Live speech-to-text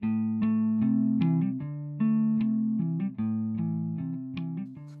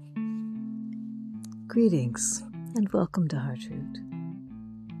Greetings and welcome to Heart Root.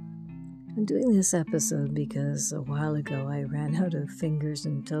 I'm doing this episode because a while ago I ran out of fingers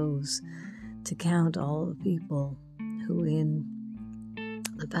and toes to count all the people who in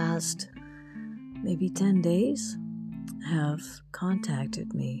the past maybe 10 days have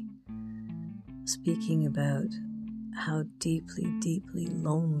contacted me speaking about how deeply, deeply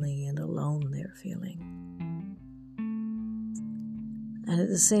lonely and alone they're feeling. And at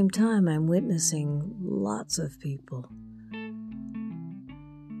the same time, I'm witnessing lots of people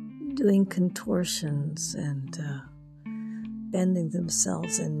doing contortions and bending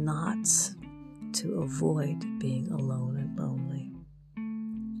themselves in knots to avoid being alone and lonely.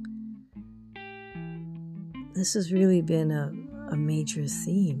 This has really been a major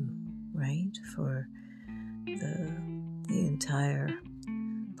theme, right, for the entire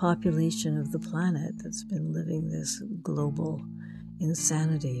population of the planet that's been living this global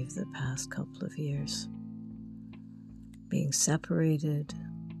insanity of the past couple of years. Being separated,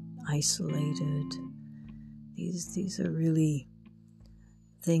 isolated, these are really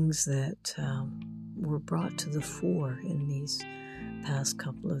things that were brought to the fore in these past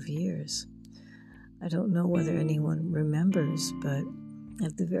couple of years. I don't know whether anyone remembers, but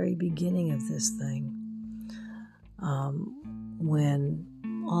at the very beginning of this thing, when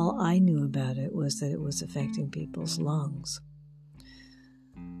all I knew about it was that it was affecting people's lungs,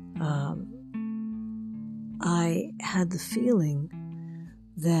 I had the feeling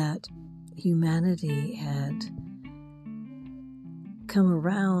that humanity had come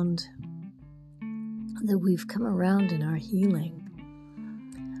around, that we've come around in our healing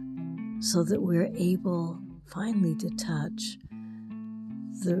so that we're able finally to touch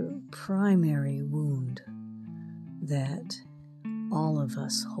the primary wound that all of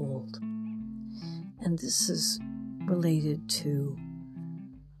us hold. And this is related to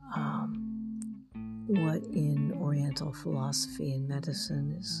what in Oriental philosophy and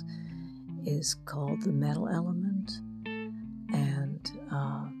medicine is called the metal element, and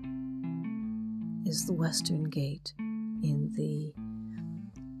is the Western Gate in the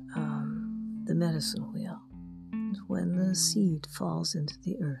medicine wheel. When the seed falls into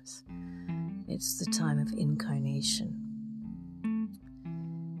the earth, it's the time of incarnation.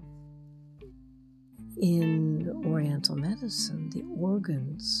 In Oriental medicine, the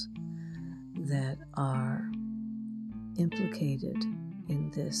organs that are implicated in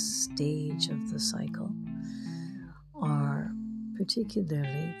this stage of the cycle are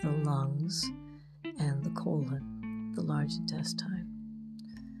particularly the lungs and the colon, the large intestine,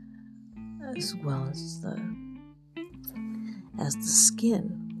 as well as the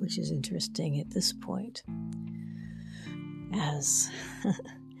skin, which is interesting at this point as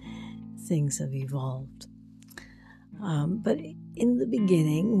things have evolved. But in the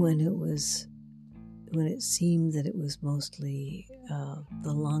beginning, when it seemed that it was mostly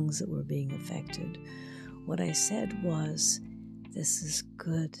the lungs that were being affected, what I said was, this is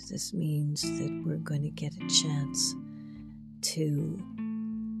good. This means that we're going to get a chance to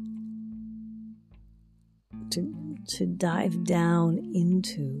dive down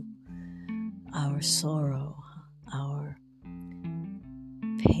into our sorrow, our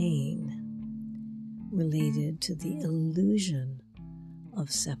pain related to the illusion of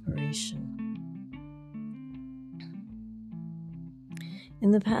separation.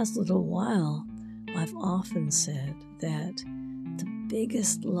 In the past little while, I've often said that the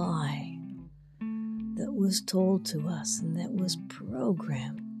biggest lie that was told to us and that was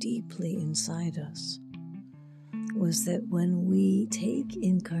programmed deeply inside us was that when we take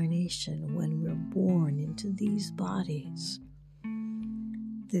incarnation, when we're born into these bodies,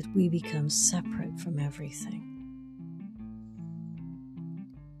 that we become separate from everything.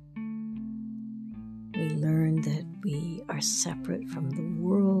 We learn that we are separate from the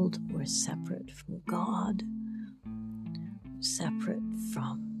world, we're separate from God,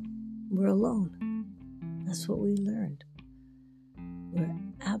 we're alone. That's what we learned. We're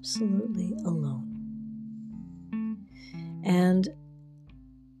absolutely alone. And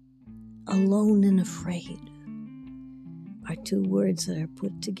alone and afraid are two words that are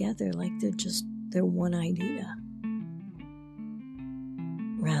put together like they're one idea,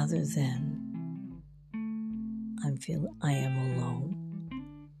 rather than I am alone,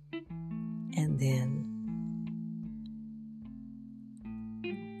 and then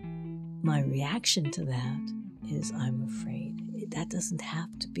my reaction to that is I'm afraid. That doesn't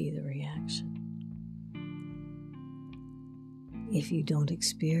have to be the reaction. If you don't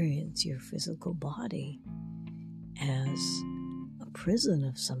experience your physical body as a prison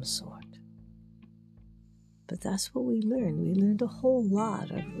of some sort. But that's what we learned. We learned a whole lot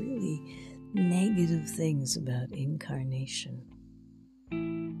of really negative things about incarnation.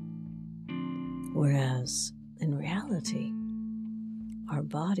 Whereas in reality, our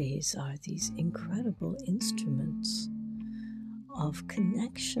bodies are these incredible instruments of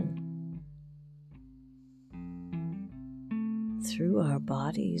connection. Through our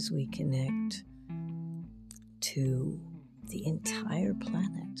bodies, we connect to the entire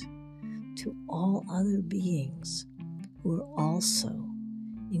planet, to all other beings who are also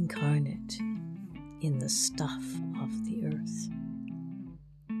incarnate in the stuff of the earth,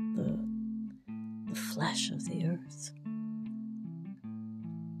 the flesh of the earth.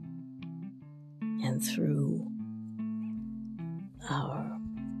 And through our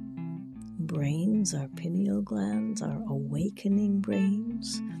brains, our pineal glands, our awakening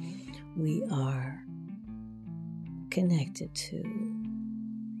brains, we are connected to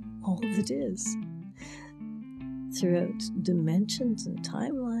all that is throughout dimensions and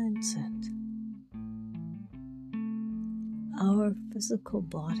timelines, and our physical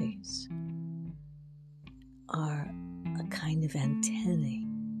bodies are a kind of antennae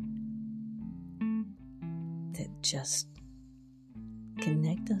that just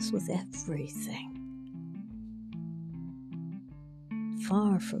connect us with everything,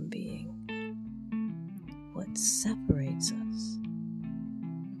 far from being what separates us.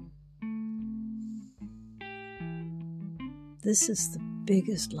 This is the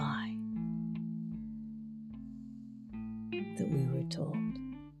biggest lie that we were told,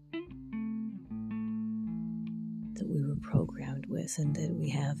 that we were programmed with, and that we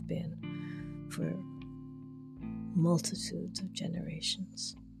have been for multitudes of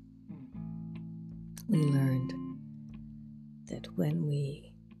generations. We learned that when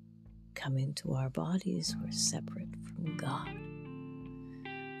we come into our bodies, we're separate from God.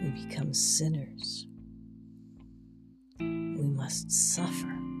 We become sinners. We must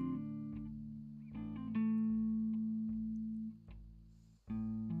suffer.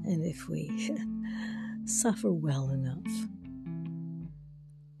 And if we suffer well enough,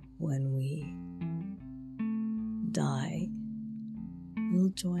 when we die, we'll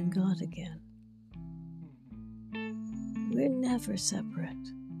join God again. We're never separate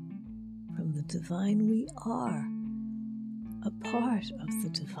from the divine. We are a part of the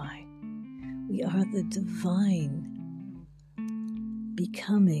divine. We are the divine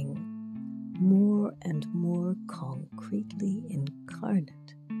becoming more and more concretely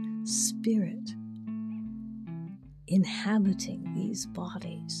incarnate spirit, inhabiting these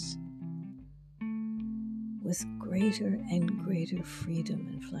bodies with greater and greater freedom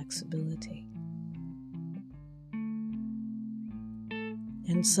and flexibility.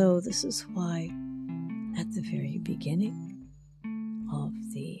 And so this is why at the very beginning of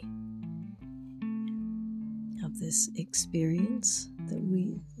this experience that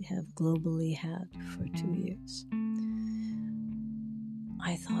we have globally had for 2 years,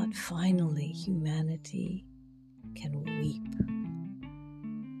 I thought finally humanity can weep.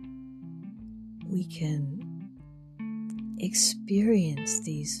 We can experience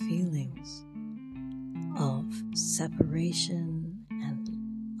these feelings of separation and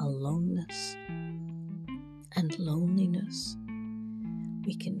aloneness and loneliness.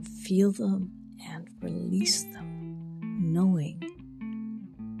 We can feel them and release them, knowing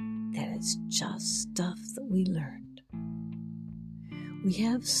that it's just stuff that we learned. We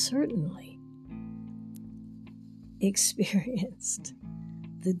have certainly experienced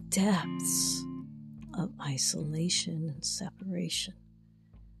the depths of isolation and separation.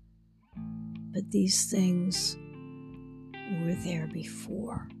 But these things were there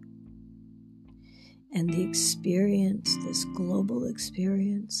before. And the experience, this global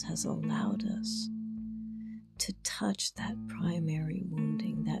experience, has allowed us to touch that primary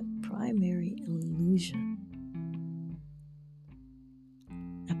wounding, that primary illusion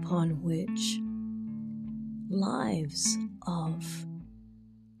upon which lives of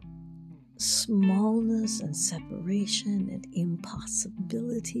smallness and separation and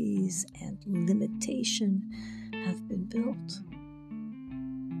impossibilities and limitation have been built.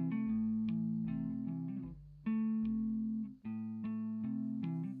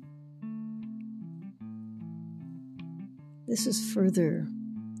 This is further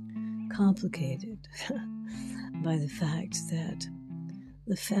complicated by the fact that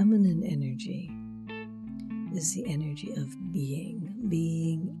the feminine energy is the energy of being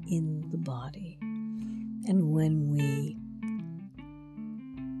in the body. And when we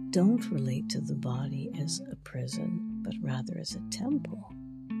don't relate to the body as a prison, but rather as a temple,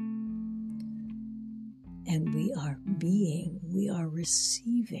 and we are being, we are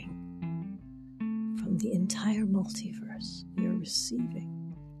receiving from the entire multiverse. We are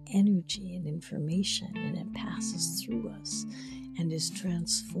receiving energy and information, and it passes through us and is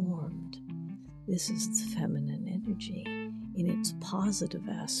transformed. This is the feminine energy in its positive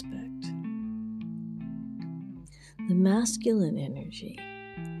aspect. The masculine energy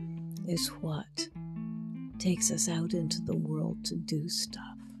is what takes us out into the world to do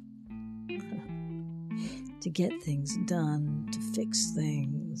stuff, to get things done, to fix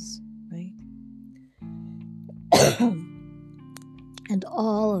things, right? And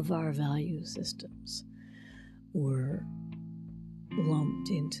all of our value systems were lumped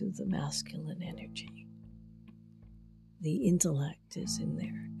into the masculine energy. The intellect is in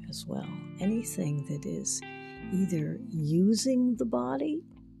there as well. Anything that is either using the body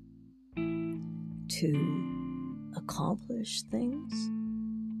to accomplish things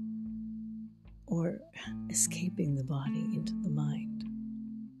or escaping the body into the mind.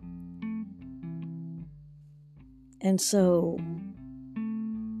 And so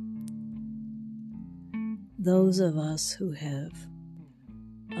those of us who have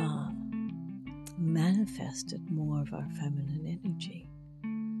manifested more of our feminine energy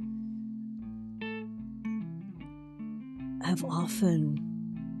have often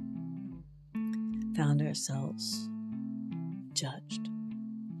found ourselves judged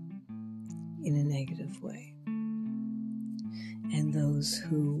in a negative way. And those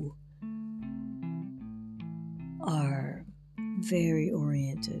who are very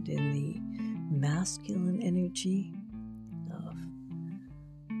oriented in the masculine energy of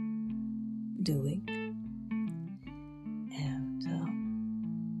doing and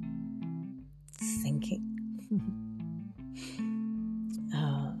thinking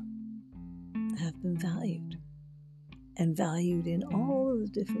have been valued, and valued in all of the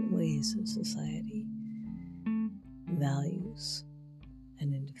different ways that society values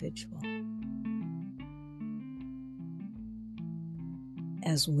an individual.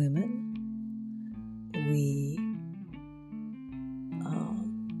 As women, we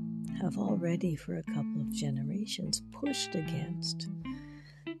have already for a couple of generations pushed against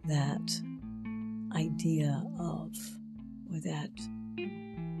that idea of, or that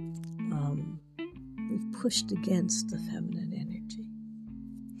we've pushed against the feminine energy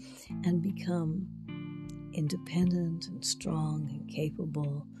and become independent and strong and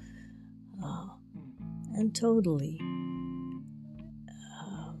capable and totally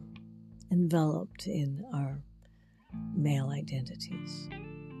enveloped in our male identities.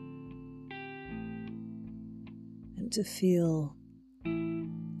 And to feel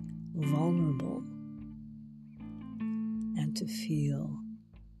vulnerable and to feel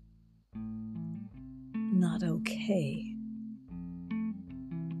not okay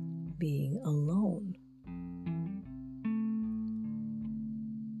being alone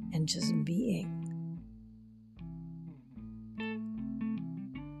and just being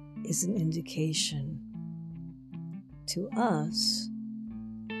is an indication to us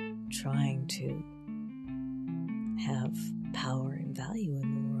trying to have power and value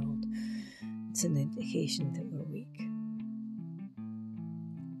in the world. It's an indication that we're weak,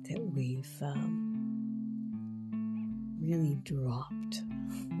 that we've really dropped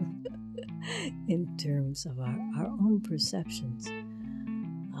in terms of our own perceptions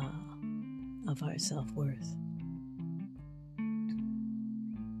of our self-worth.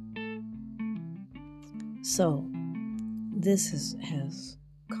 So this has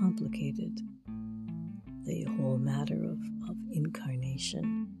complicated the whole matter of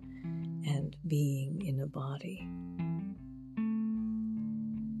incarnation and being in a body.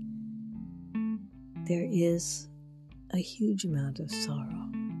 There is a huge amount of sorrow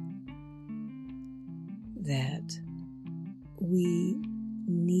that we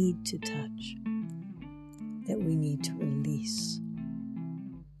need to touch, that we need to release.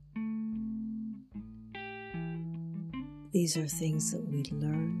 These are things that we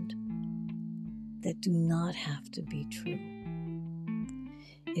learned that do not have to be true.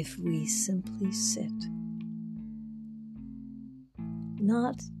 If we simply sit,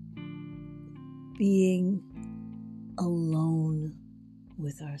 not being alone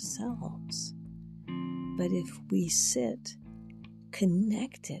with ourselves, but if we sit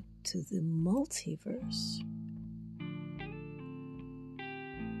connected to the multiverse,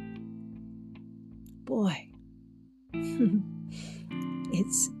 boy,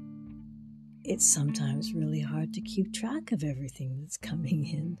 it's sometimes really hard to keep track of everything that's coming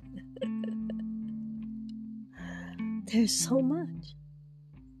in. There's so much.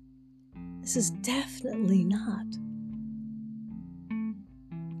 This is definitely not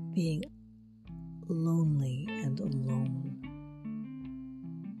being lonely and alone,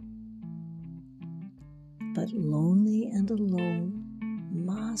 but lonely and alone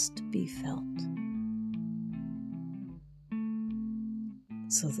must be felt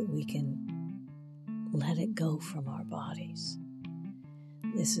so that we can let it go from our bodies.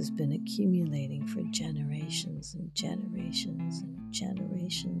 This has been accumulating for generations and generations and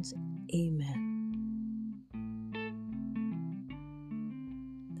generations. Amen.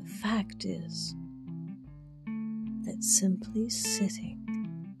 The fact is that simply sitting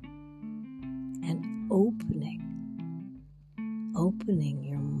and opening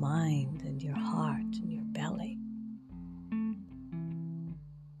your mind and your heart and your belly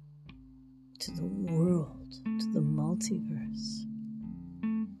to the world, to the multiverse,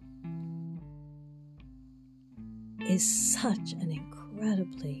 is such an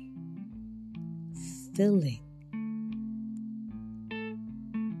incredibly filling,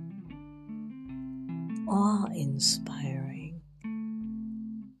 awe-inspiring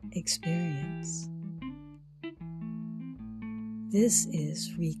experience. This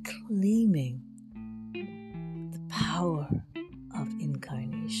is reclaiming the power of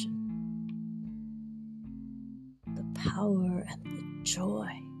incarnation, the power and the joy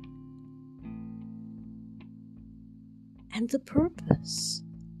and the purpose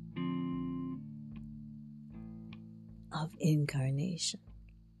of incarnation,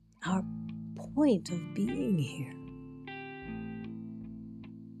 our point of being here,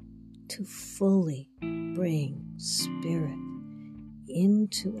 to fully bring spirit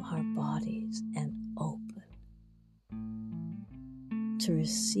into our bodies and open to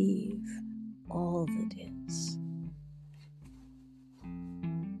receive all that is.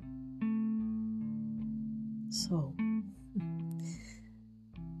 So,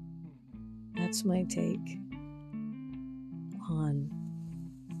 that's my take on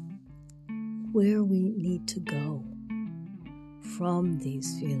where we need to go from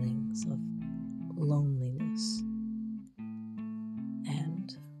these feelings of loneliness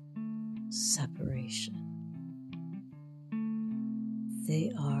and separation.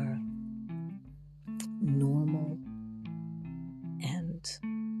 They are normal and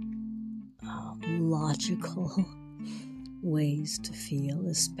logical ways to feel,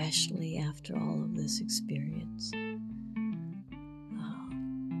 especially after all of this experience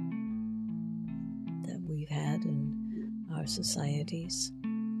that we've had in our societies.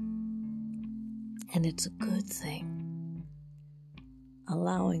 And it's a good thing,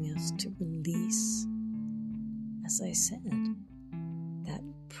 allowing us to release, as I said, that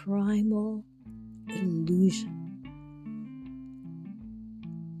primal illusion.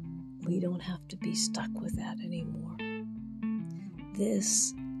 We don't have to be stuck with that anymore.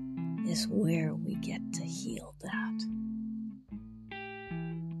 This is where we get to heal that.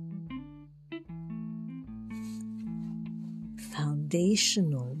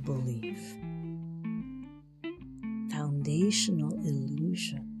 Foundational belief, foundational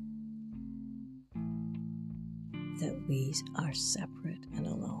illusion that we are separate and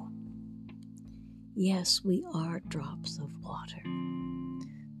alone. Yes, we are drops of water,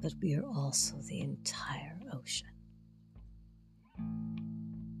 but we are also the entire ocean.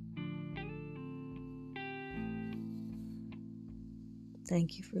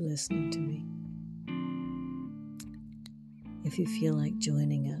 Thank you for listening to me. If you feel like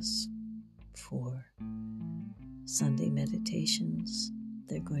joining us for Sunday meditations,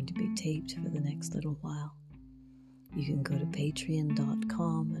 they're going to be taped for the next little while. You can go to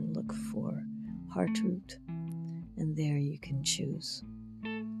patreon.com and look for Heartroot, and there you can choose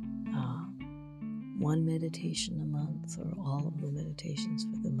one meditation a month or all of the meditations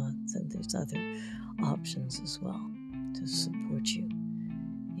for the month, and there's other options as well to support you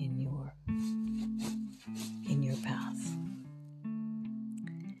in your path.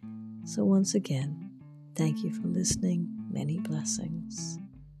 So once again, thank you for listening, many blessings,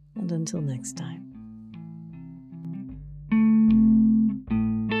 and until next time.